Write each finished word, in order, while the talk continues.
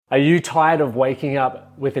Are you tired of waking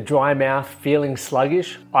up with a dry mouth, feeling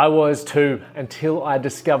sluggish? I was too, until I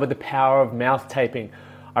discovered the power of mouth taping.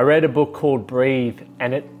 I read a book called Breathe,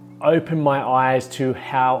 and it opened my eyes to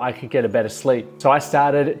how I could get a better sleep. So I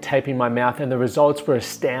started taping my mouth, and the results were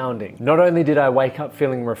astounding. Not only did I wake up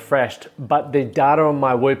feeling refreshed, but the data on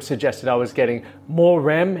my Whoop suggested I was getting more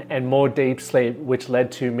REM and more deep sleep, which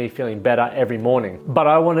led to me feeling better every morning. But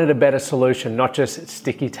I wanted a better solution, not just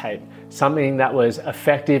sticky tape, something that was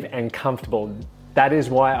effective and comfortable. That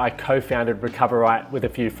is why I co-founded Recover Right with a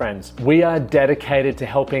few friends. We are dedicated to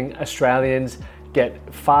helping Australians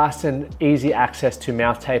get fast and easy access to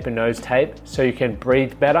mouth tape and nose tape so you can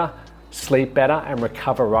breathe better, sleep better, and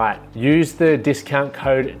recover right. Use the discount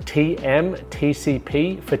code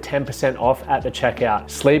TMTCP for 10% off at the checkout.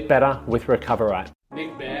 Sleep better with Recover Right.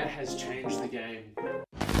 Nick Bare has changed the game.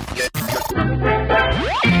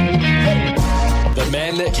 The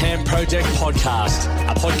Man That Can Project podcast,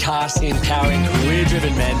 a podcast empowering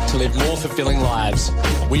career-driven men to live more fulfilling lives.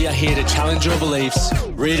 We are here to challenge your beliefs,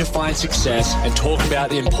 redefine success, and talk about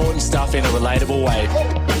the important stuff in a relatable way.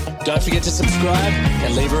 Don't forget to subscribe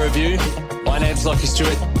and leave a review. My name's Lockie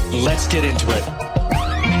Stewart. Let's get into it.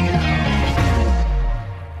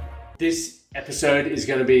 This episode is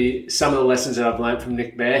going to be some of the lessons that I've learned from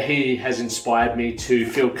Nick Bare. He has inspired me to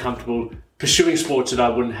feel comfortable pursuing sports that I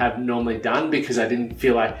wouldn't have normally done because I didn't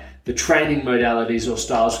feel like the training modalities or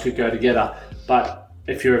styles could go together. But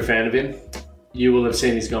if you're a fan of him, you will have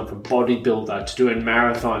seen he's gone from bodybuilder to doing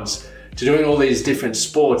marathons to doing all these different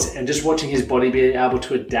sports, and just watching his body be able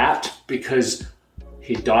to adapt because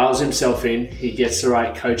he dials himself in, he gets the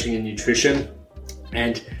right coaching and nutrition,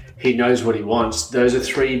 and he knows what he wants. Those are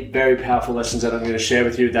three very powerful lessons that I'm going to share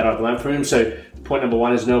with you that I've learned from him. So point number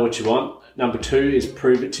one is know what you want. Number two is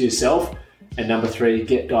prove it to yourself. And number three,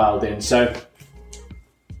 get dialed in. So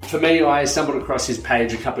for me, I stumbled across his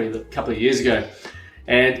page a couple of years ago.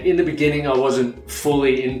 And in the beginning, I wasn't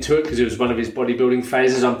fully into it because it was one of his bodybuilding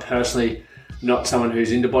phases. I'm personally not someone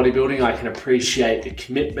who's into bodybuilding. I can appreciate the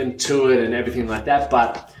commitment to it and everything like that,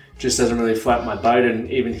 but just doesn't really float my boat.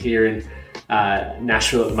 And even here in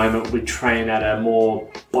Nashville at the moment, we train at a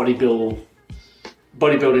more bodybuilding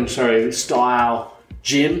style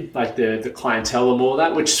gym, like the clientele and all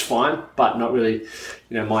that, which is fine, but not really,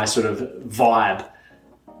 my sort of vibe.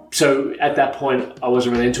 So at that point, I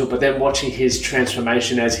wasn't really into it. But then watching his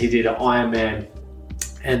transformation as he did an Ironman,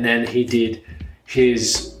 and then he did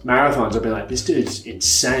his marathons, I've been like, this dude's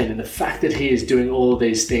insane. And the fact that he is doing all of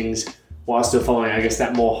these things while still following, I guess,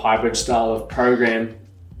 that more hybrid style of program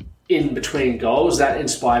in between goals, that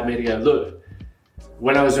inspired me to go, look,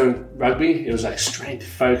 when I was doing rugby, it was like strength,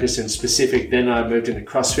 focus, and specific. Then I moved into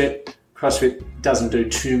CrossFit. CrossFit doesn't do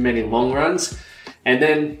too many long runs. And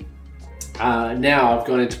then now I've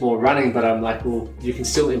gone into more running, but I'm like, well, you can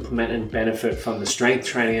still implement and benefit from the strength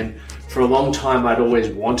training. And for a long time, I'd always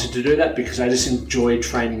wanted to do that because I just enjoy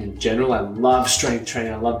training in general. I love strength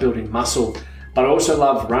training. I love building muscle, but I also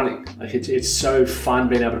love running. Like it's so fun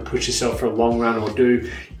being able to push yourself for a long run or do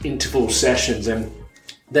interval sessions. And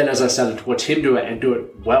then as I started to watch him do it and do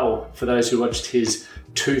it well, for those who watched his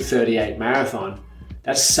 2:38 marathon,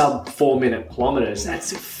 that's sub 4 minute kilometers.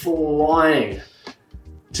 That's flying.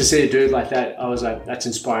 To see a dude like that, I was like, that's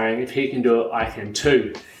inspiring. If he can do it, I can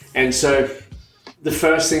too. And so the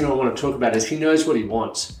first thing I want to talk about is he knows what he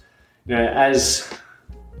wants. As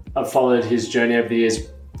I've followed his journey over the years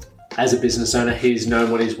as a business owner, he's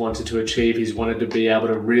known what he's wanted to achieve. He's wanted to be able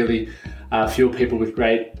to really fuel people with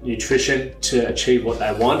great nutrition to achieve what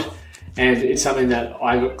they want. And it's something that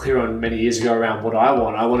I got clear on many years ago around what I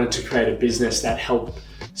want. I wanted to create a business that helped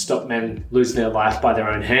stop men losing their life by their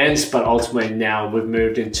own hands, but ultimately now we've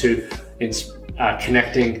moved into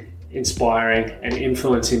connecting, inspiring, and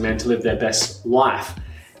influencing men to live their best life.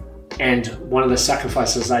 And one of the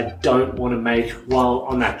sacrifices I don't want to make while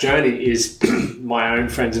on that journey is my own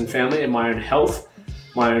friends and family and my own health,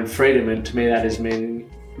 my own freedom. And to me, that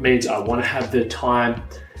means I want to have the time,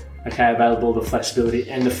 available, the flexibility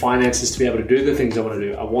and the finances to be able to do the things I want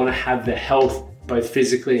to do. I want to have the health, both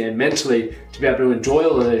physically and mentally, to be able to enjoy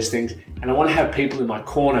all of those things. And I want to have people in my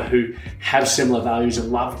corner who have similar values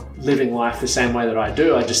and love living life the same way that I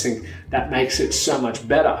do. I just think that makes it so much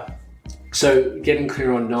better. So getting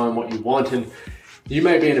clear on knowing what you want, and you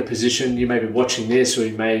may be in a position, you may be watching this, or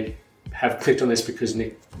you may have clicked on this because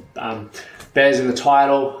Nick Bare's in the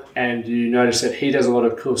title and you notice that he does a lot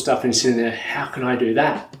of cool stuff and you're sitting there, how can I do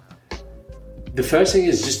that? The first thing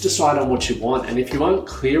is just decide on what you want. And if you aren't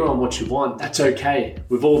clear on what you want, that's okay.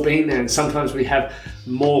 We've all been there, and sometimes we have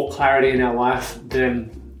more clarity in our life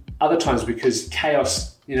than other times because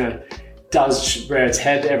chaos, does rear its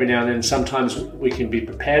head every now and then. Sometimes we can be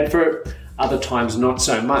prepared for it, other times not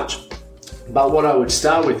so much. But what I would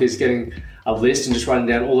start with is getting a list and just writing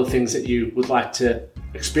down all the things that you would like to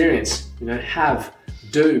experience, have,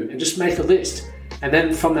 do, and just make a list. And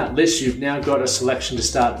then from that list, you've now got a selection to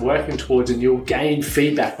start working towards, and you'll gain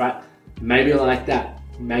feedback, right? Maybe I like that,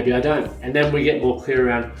 maybe I don't. And then we get more clear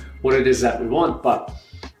around what it is that we want. But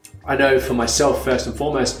I know for myself, first and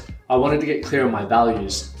foremost, I wanted to get clear on my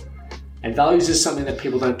values. And values is something that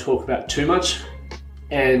people don't talk about too much.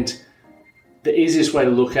 And the easiest way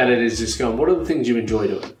to look at it is just going, what are the things you enjoy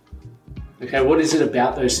doing? Okay, what is it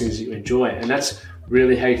about those things that you enjoy? And that's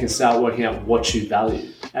really how you can start working out what you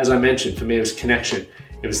value. As I mentioned, for me, it was connection.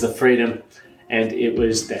 It was the freedom, and it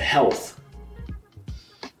was the health.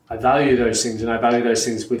 I value those things, and I value those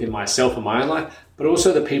things within myself and my own life, but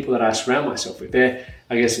also the people that I surround myself with. They're,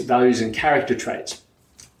 values and character traits.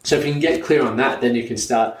 So if you can get clear on that, then you can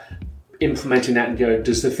start implementing that and go,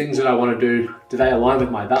 does the things that I want to do they align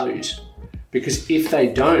with my values? Because if they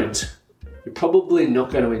don't, you're probably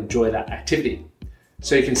not going to enjoy that activity.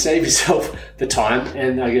 So you can save yourself the time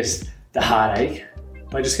and the heartache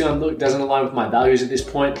by just going, look, it doesn't align with my values at this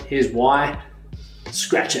point. Here's why.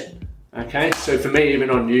 Scratch it. Okay. So for me, even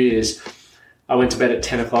on New Year's, I went to bed at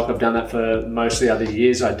 10 o'clock. I've done that for most of the other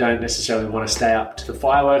years. I don't necessarily want to stay up to the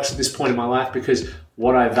fireworks at this point in my life, because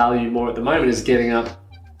what I value more at the moment is getting up,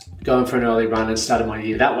 going for an early run and starting my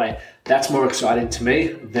year that way. That's more exciting to me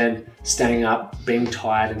than staying up, being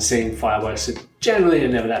tired and seeing fireworks that generally are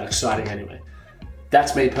never that exciting anyway.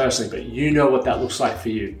 That's me personally, but you know what that looks like for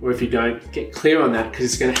you. Or if you don't, get clear on that, because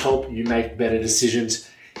it's going to help you make better decisions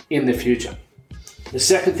in the future. The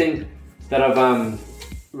second thing that I've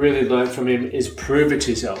really learned from him is prove it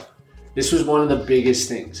to yourself. This was one of the biggest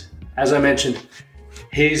things. As I mentioned,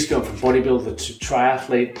 he's gone from bodybuilder to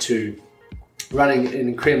triathlete to running an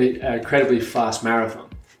incredibly fast marathon.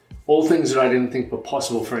 All things that I didn't think were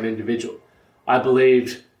possible for an individual. I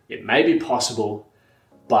believed it may be possible,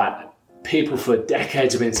 but people for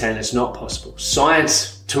decades have been saying it's not possible.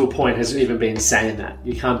 Science, to a point, has even been saying that.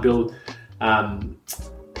 You can't build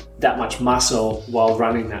that much muscle while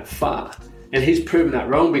running that far. And he's proven that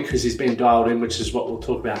wrong, because he's been dialed in, which is what we'll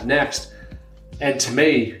talk about next. And to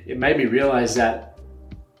me, it made me realize that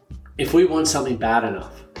if we want something bad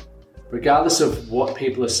enough, regardless of what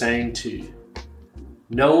people are saying to you,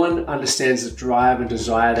 no one understands the drive and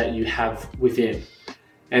desire that you have within.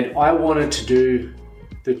 And I wanted to do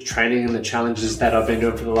the training and the challenges that I've been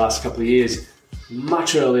doing for the last couple of years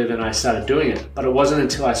much earlier than I started doing it. But it wasn't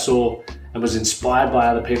until I saw and was inspired by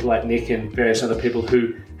other people like Nick and various other people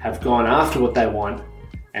who have gone after what they want,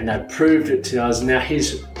 and they've proved it to us. Now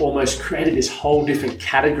he's almost created this whole different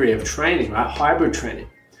category of training, right? Hybrid training.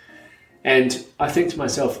 And I think to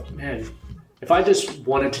myself, man, if I just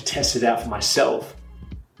wanted to test it out for myself,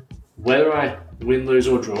 whether I win, lose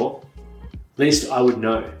or draw, at least I would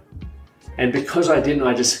know. And because I didn't,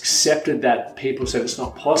 I just accepted that people said it's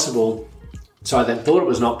not possible. So I then thought it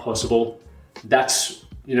was not possible. That's,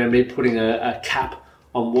 me putting a cap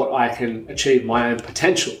on what I can achieve, my own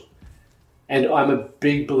potential. And I'm a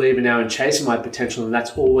big believer now in chasing my potential, and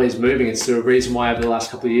that's always moving. It's the reason why over the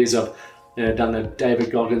last couple of years I've done the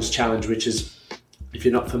David Goggins challenge, which is, if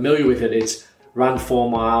you're not familiar with it, it's run 4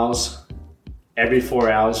 miles every 4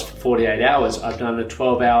 hours for 48 hours. I've done a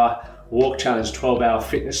 12-hour walk challenge, 12-hour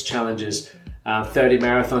fitness challenges, 30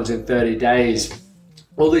 marathons in 30 days.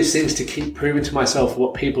 All these things to keep proving to myself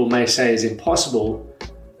what people may say is impossible,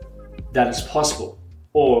 that it's possible.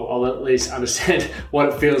 Or I'll at least understand what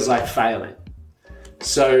it feels like failing.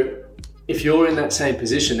 So if you're in that same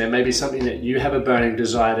position, there may be something that you have a burning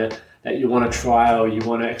desire that you want to try or you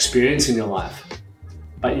want to experience in your life,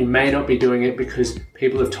 but you may not be doing it because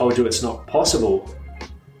people have told you it's not possible.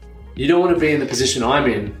 You don't want to be in the position I'm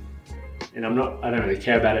in, and I don't really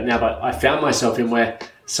care about it now, but I found myself in where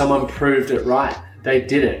someone proved it right. They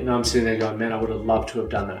did it, and I'm sitting there going, man, I would have loved to have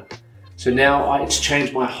done that. So now it's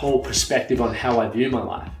changed my whole perspective on how I view my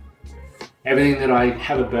life. Everything that I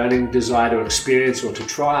have a burning desire to experience or to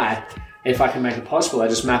try, if I can make it possible, I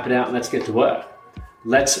just map it out and let's get to work.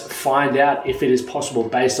 Let's find out if it is possible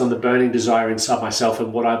based on the burning desire inside myself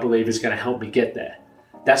and what I believe is going to help me get there.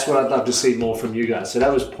 That's what I'd love to see more from you guys. So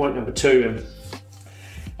that was point number 2. And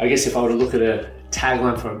I guess if I were to look at a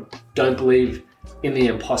tagline for him, don't believe in the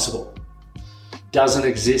impossible. Doesn't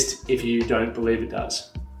exist if you don't believe it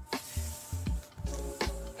does.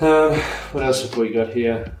 What else have we got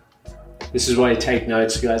here? This is why you take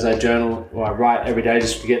notes, guys. I journal or I write every day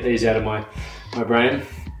just to get these out of my brain.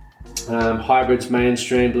 Hybrids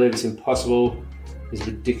mainstream, believe it's impossible, is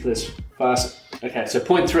ridiculous fast. Okay, so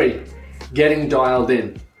point 3, getting dialed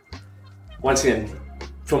in. once again,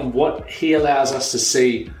 from what he allows us to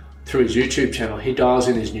see through his YouTube channel, he dials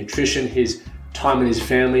in his nutrition, his time with his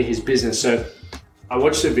family, his business. So I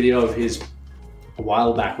watched a video of his a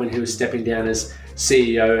while back when he was stepping down as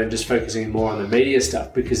CEO and just focusing more on the media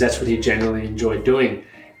stuff, because that's what he generally enjoyed doing.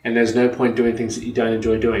 And there's no point doing things that you don't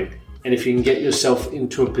enjoy doing. And if you can get yourself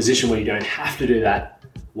into a position where you don't have to do that,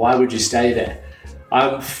 why would you stay there?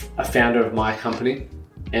 I'm a founder of my company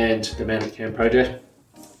and the Man That Can Project,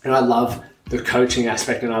 and I love the coaching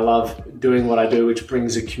aspect, and I love doing what I do, which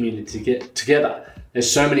brings a community to get together.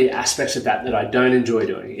 There's so many aspects of that I don't enjoy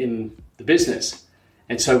doing in the business.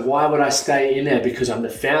 And so why would I stay in there because I'm the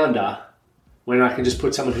founder when I can just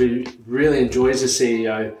put someone who really enjoys the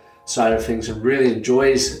CEO side of things and really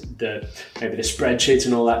enjoys maybe the spreadsheets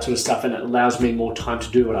and all that sort of stuff, and it allows me more time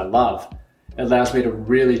to do what I love. It allows me to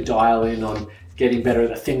really dial in on getting better at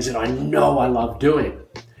the things that I know I love doing.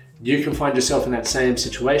 You can find yourself in that same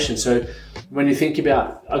situation. So when you think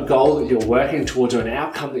about a goal that you're working towards or an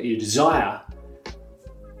outcome that you desire,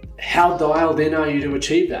 how dialed in are you to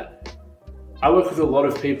achieve that? I work with a lot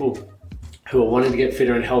of people who are wanting to get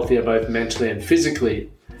fitter and healthier, both mentally and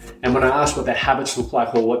physically. And when I ask what their habits look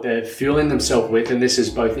like or what they're fueling themselves with, and this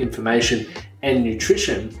is both information and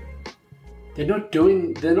nutrition, they're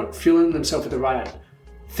not fueling themselves with the right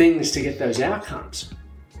things to get those outcomes.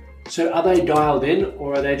 So are they dialed in,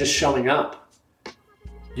 or are they just showing up?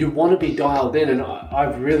 You want to be dialed in, and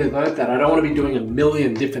I've really learned that. I don't want to be doing a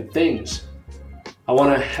million different things. I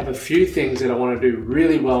want to have a few things that I want to do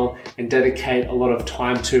really well and dedicate a lot of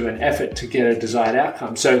time to and effort to get a desired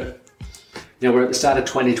outcome. So, we're at the start of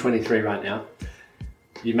 2023 right now.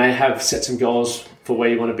 You may have set some goals for where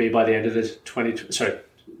you want to be by the end of at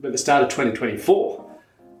the start of 2024.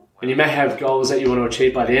 And you may have goals that you want to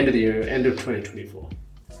achieve by the end of the year, end of 2024.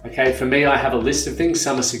 Okay, for me, I have a list of things.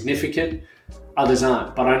 Some are significant, others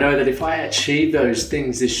aren't. But I know that if I achieve those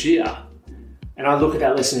things this year, and I look at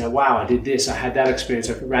that list and go, wow, I did this, I had that experience,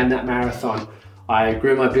 I ran that marathon, I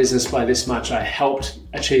grew my business by this much, I helped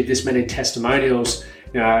achieve this many testimonials,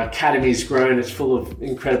 our academy's grown, it's full of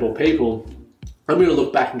incredible people. I'm going to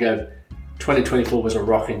look back and go, 2024 was a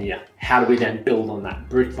rocking year. How do we then build on that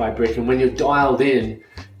brick by brick? And when you're dialed in,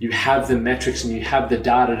 you have the metrics and you have the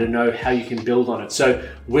data to know how you can build on it. So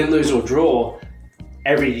win, lose or draw,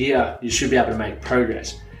 every year you should be able to make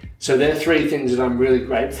progress. So there are three things that I'm really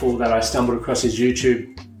grateful that I stumbled across his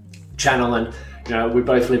YouTube channel. And we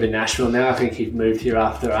both live in Nashville now. I think he moved here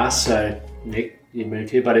after us. So Nick, you moved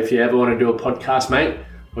here. But if you ever want to do a podcast, mate,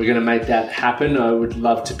 we're going to make that happen. I would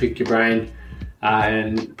love to pick your brain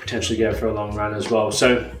and potentially go for a long run as well.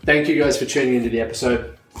 So thank you guys for tuning into the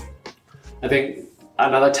episode. I think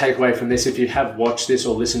another takeaway from this, if you have watched this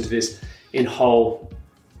or listened to this in whole,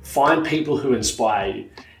 find people who inspire you.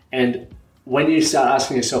 And when you start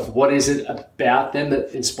asking yourself, what is it about them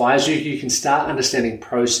that inspires you, you can start understanding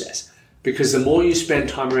process. Because the more you spend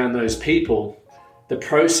time around those people, the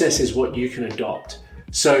process is what you can adopt.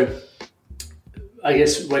 So I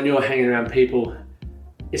guess when you're hanging around people,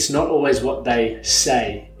 it's not always what they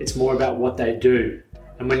say, it's more about what they do.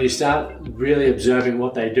 And when you start really observing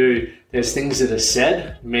what they do, there's things that are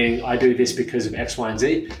said, meaning I do this because of X, Y, and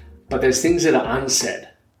Z, but there's things that are unsaid,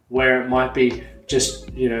 where it might be just,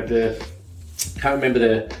 can't remember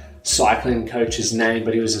the cycling coach's name,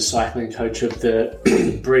 but he was a cycling coach of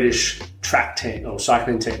the British track team or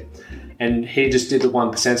cycling team. And he just did the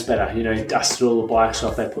 1% better. He dusted all the bikes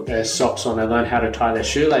off, they put their socks on, they learned how to tie their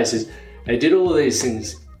shoelaces. They did all of these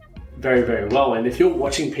things very, very well. And if you're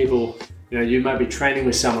watching people, you might be training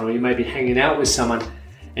with someone or you may be hanging out with someone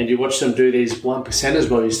and you watch them do these 1% as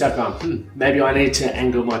well, you start going, maybe I need to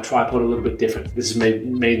angle my tripod a little bit different. This is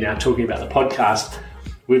me now talking about the podcast.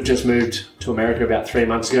 We've just moved to America about 3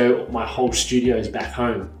 months ago. My whole studio is back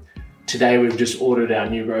home. Today we've just ordered our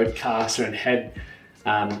new Rodecaster and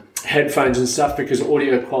headphones and stuff because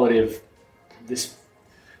audio quality of this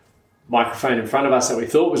microphone in front of us that we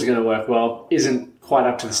thought was going to work well isn't quite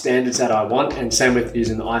up to the standards that I want. And same with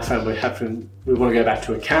using the iPhone, we want to go back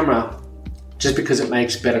to a camera just because it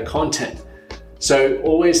makes better content. So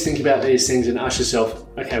always think about these things and ask yourself,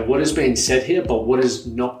 okay, what has been said here, but what is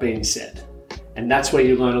not being said? And that's where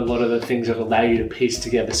you learn a lot of the things that allow you to piece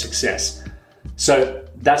together success. So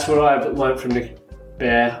that's what I've learned from Nick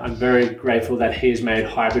Bare. I'm very grateful that he's made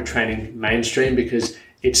hybrid training mainstream because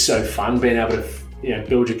it's so fun being able to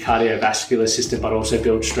build your cardiovascular system, but also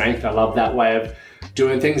build strength. I love that way of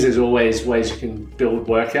doing things. There's always ways you can build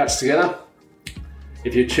workouts together.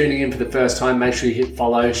 If you're tuning in for the first time, make sure you hit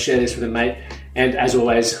follow, share this with a mate. And as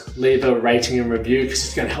always, leave a rating and review because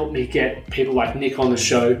it's going to help me get people like Nick on the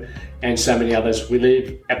show and so many others. We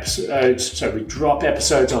drop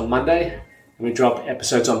episodes on Monday And we drop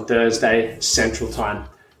episodes on Thursday, Central Time.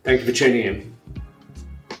 Thank you for tuning in.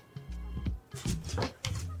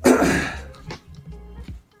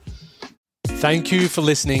 Thank you for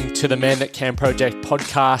listening to the Man That Can Project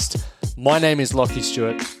podcast. My name is Lockie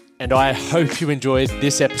Stewart, and I hope you enjoyed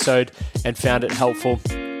this episode and found it helpful.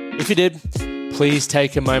 If you did, please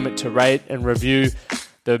take a moment to rate and review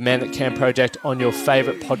the Man That Can Project on your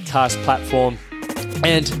favorite podcast platform.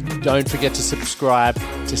 And don't forget to subscribe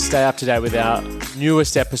to stay up to date with our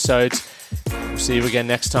newest episodes. We'll see you again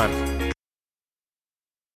next time.